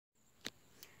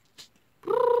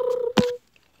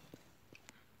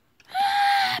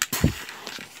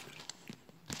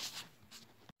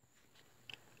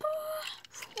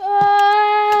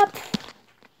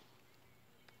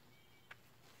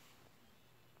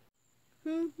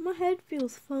My head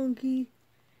feels funky.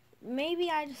 Maybe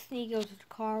I just need to go to the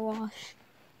car wash.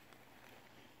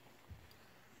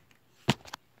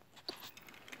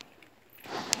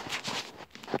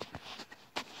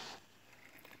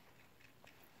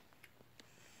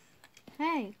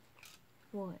 Hey,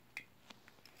 what?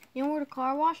 You know where the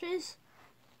car wash is?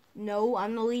 No,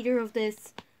 I'm the leader of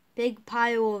this big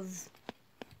pile of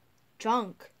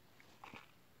junk.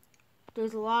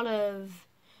 There's a lot of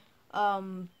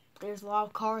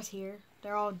cars here.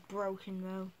 They're all broken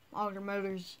though. All their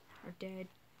motors are dead.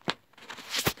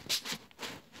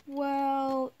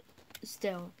 Well,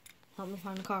 still, help me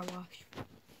find the car wash.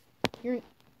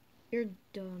 You're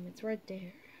dumb. It's right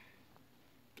there.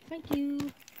 Thank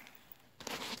you.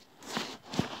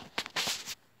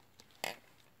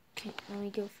 Okay, let me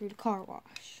go through the car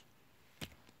wash.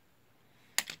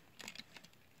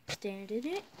 Stand in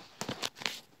it.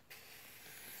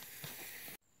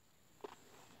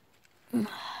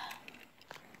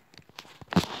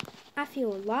 I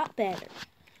feel a lot better.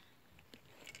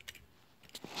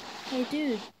 Hey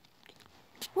dude,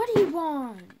 what do you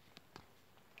want?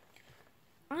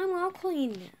 I'm all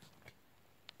clean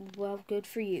now. Well, good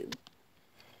for you.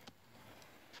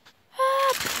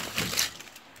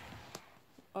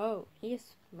 Oh, he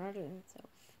is murdering himself.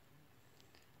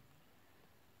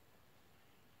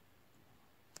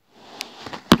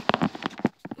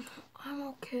 I'm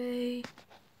okay.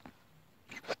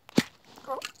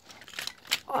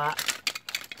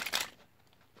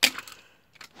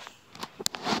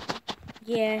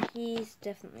 Yeah, he's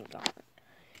definitely gone.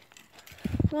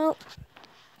 Well,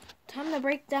 time to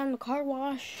break down the car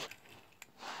wash.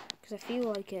 Because I feel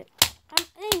like it. I'm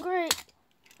angry.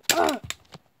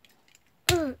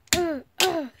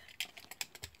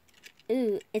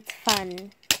 Ooh, it's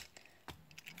fun.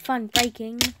 Fun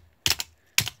breaking.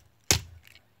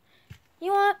 You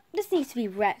know what? This needs to be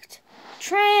wrecked.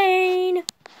 Train!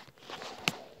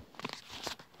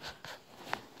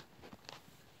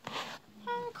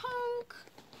 Honk, honk.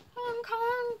 Honk,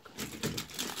 honk.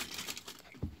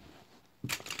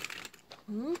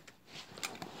 Hmm?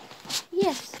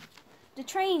 Yes, the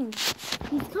train.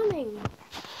 He's coming.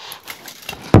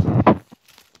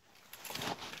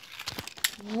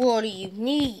 What do you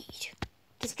need?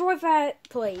 Destroy that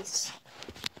place.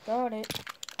 Got it.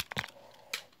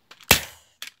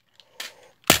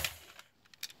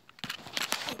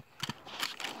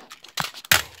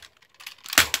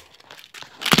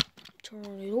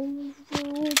 Turn it over.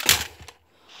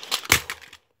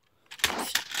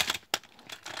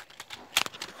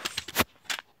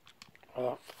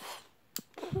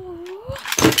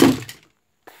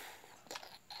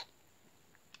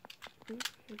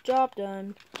 Job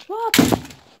done. Whoop.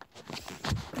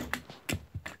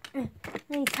 Let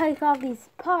me take off these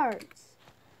parts.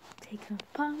 Taking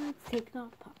off parts, taking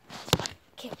off parts.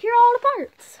 Can't hear all the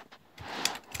parts.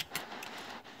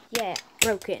 Yeah,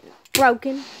 broken,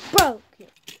 broken, broken.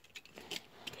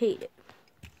 Hate it.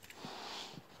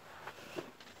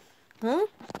 Huh?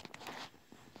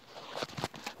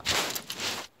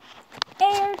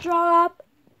 Airdrop.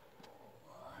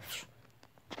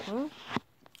 Huh?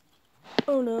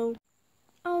 Oh no.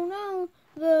 Oh no.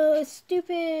 The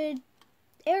stupid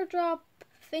airdrop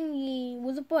thingy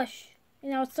was a bush.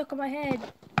 And now it's stuck on my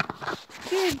head.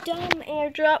 You're dumb,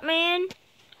 airdrop man.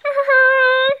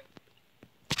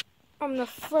 I'm gonna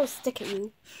throw a stick at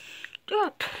you.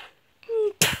 Drop.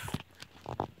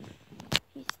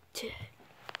 He's dead.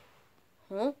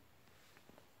 Huh?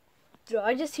 Did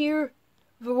I just hear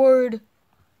the word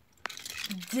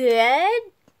dead?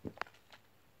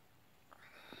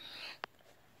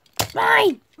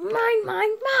 Mine! Mine,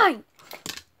 mine, mine!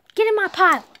 Get in my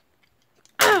pile.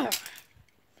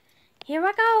 Here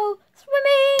I go.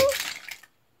 Swimming!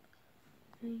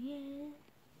 Yeah.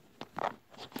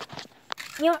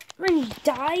 You know what? I'm gonna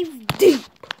dive deep.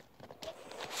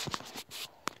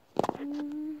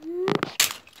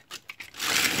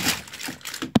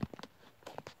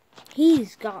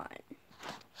 He's gone.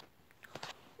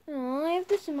 Oh, I have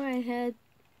this in my head.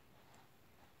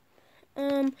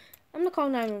 I'm gonna call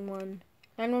 911.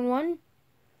 911?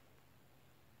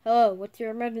 Hello, what's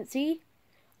your emergency?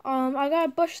 I got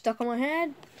a bush stuck on my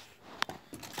head.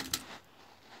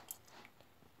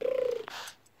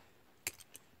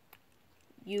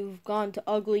 You've gone to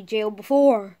ugly jail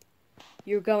before.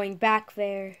 You're going back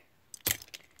there.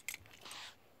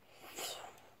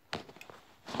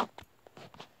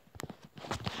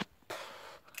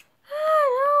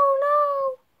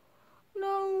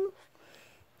 No.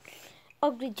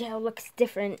 Ugly jail looks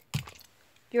different.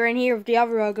 You're in here with the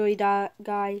other ugly guy.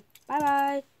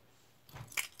 Bye-bye.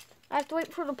 I have to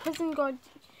wait for the prison guard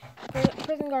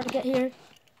to get here.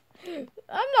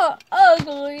 I'm not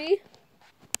ugly.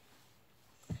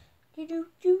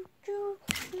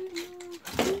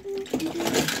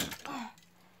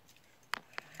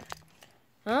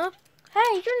 Huh?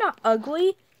 Hey, you're not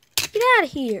ugly. Get out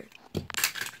of here.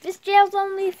 This jail's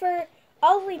only for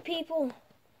ugly people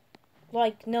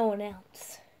like no one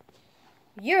else.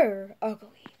 You're ugly.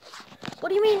 What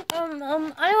do you mean? I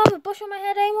don't have a bush on my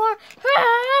head anymore.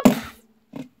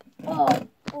 Oh,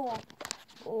 oh,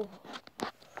 oh.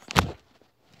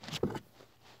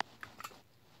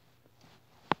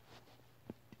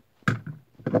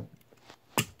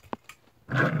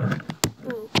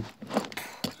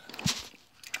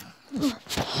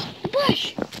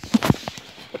 Bush!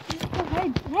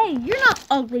 Hey, you're not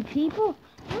ugly people.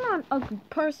 You're not an ugly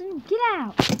person. Get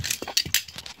out.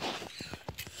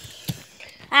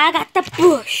 I got the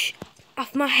bush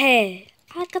off my head.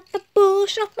 I got the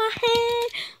bush off my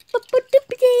head.